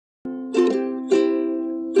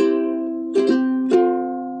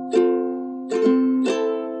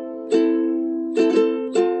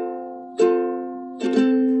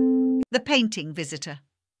painting visitor.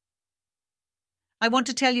 I want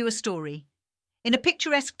to tell you a story. In a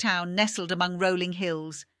picturesque town nestled among rolling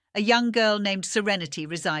hills, a young girl named Serenity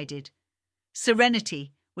resided.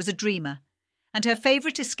 Serenity was a dreamer, and her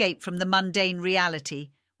favourite escape from the mundane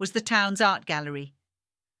reality was the town's art gallery.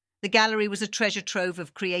 The gallery was a treasure trove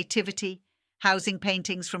of creativity, housing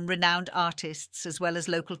paintings from renowned artists as well as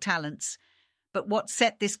local talents. But what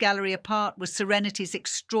set this gallery apart was Serenity's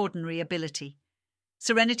extraordinary ability.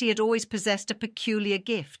 Serenity had always possessed a peculiar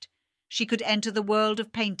gift. She could enter the world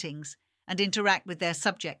of paintings and interact with their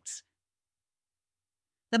subjects.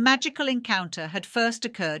 The magical encounter had first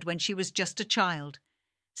occurred when she was just a child,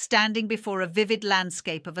 standing before a vivid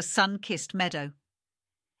landscape of a sun-kissed meadow.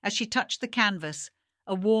 As she touched the canvas,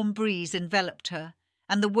 a warm breeze enveloped her,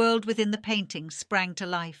 and the world within the painting sprang to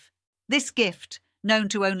life. This gift, known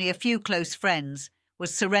to only a few close friends,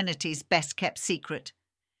 was Serenity's best-kept secret.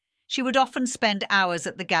 She would often spend hours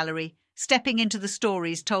at the gallery, stepping into the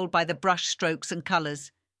stories told by the brush strokes and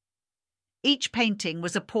colours. Each painting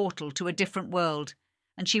was a portal to a different world,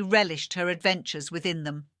 and she relished her adventures within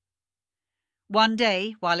them. One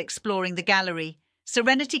day, while exploring the gallery,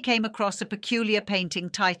 Serenity came across a peculiar painting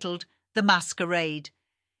titled The Masquerade.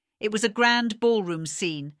 It was a grand ballroom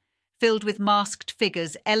scene, filled with masked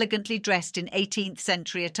figures elegantly dressed in 18th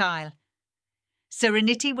century attire.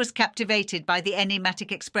 Serenity was captivated by the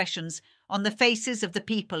enigmatic expressions on the faces of the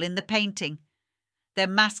people in the painting. Their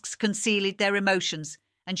masks concealed their emotions,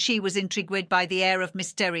 and she was intrigued by the air of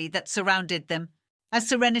mystery that surrounded them. As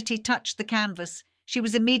Serenity touched the canvas, she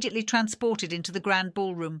was immediately transported into the grand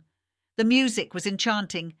ballroom. The music was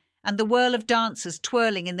enchanting, and the whirl of dancers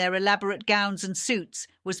twirling in their elaborate gowns and suits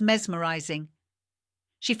was mesmerizing.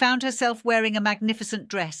 She found herself wearing a magnificent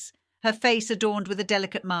dress, her face adorned with a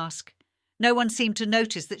delicate mask. No one seemed to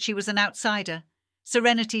notice that she was an outsider.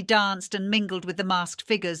 Serenity danced and mingled with the masked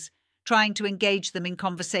figures, trying to engage them in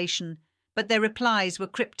conversation, but their replies were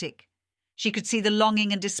cryptic. She could see the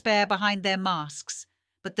longing and despair behind their masks,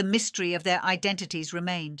 but the mystery of their identities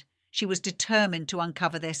remained. She was determined to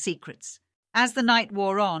uncover their secrets. As the night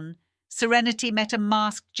wore on, Serenity met a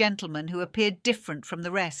masked gentleman who appeared different from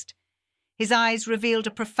the rest. His eyes revealed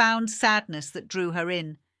a profound sadness that drew her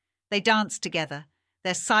in. They danced together,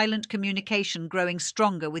 their silent communication growing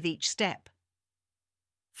stronger with each step.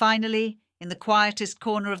 Finally, in the quietest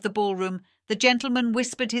corner of the ballroom, the gentleman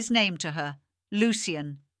whispered his name to her,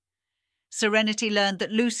 Lucien. Serenity learned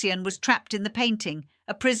that Lucien was trapped in the painting,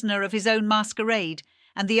 a prisoner of his own masquerade,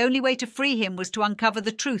 and the only way to free him was to uncover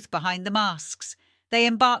the truth behind the masks. They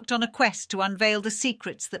embarked on a quest to unveil the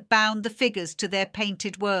secrets that bound the figures to their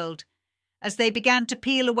painted world. As they began to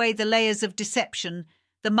peel away the layers of deception,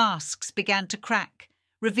 the masks began to crack,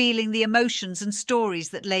 revealing the emotions and stories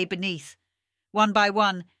that lay beneath. One by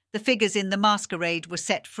one, the figures in the masquerade were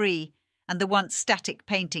set free, and the once static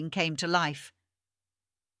painting came to life.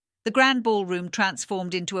 The grand ballroom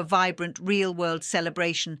transformed into a vibrant, real-world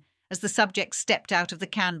celebration as the subjects stepped out of the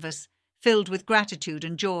canvas, filled with gratitude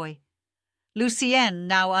and joy. Lucien,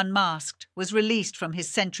 now unmasked, was released from his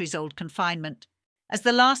centuries-old confinement. As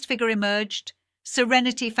the last figure emerged,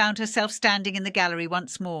 Serenity found herself standing in the gallery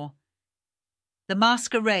once more. The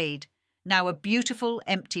Masquerade, now a beautiful,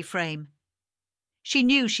 empty frame. She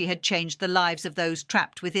knew she had changed the lives of those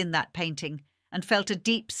trapped within that painting and felt a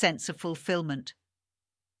deep sense of fulfillment.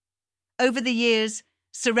 Over the years,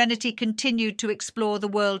 Serenity continued to explore the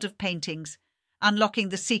world of paintings, unlocking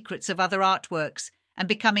the secrets of other artworks and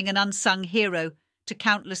becoming an unsung hero to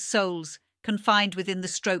countless souls confined within the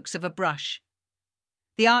strokes of a brush.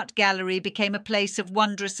 The art gallery became a place of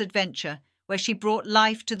wondrous adventure where she brought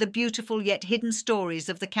life to the beautiful yet hidden stories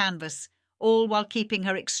of the canvas, all while keeping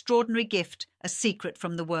her extraordinary gift a secret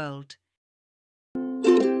from the world.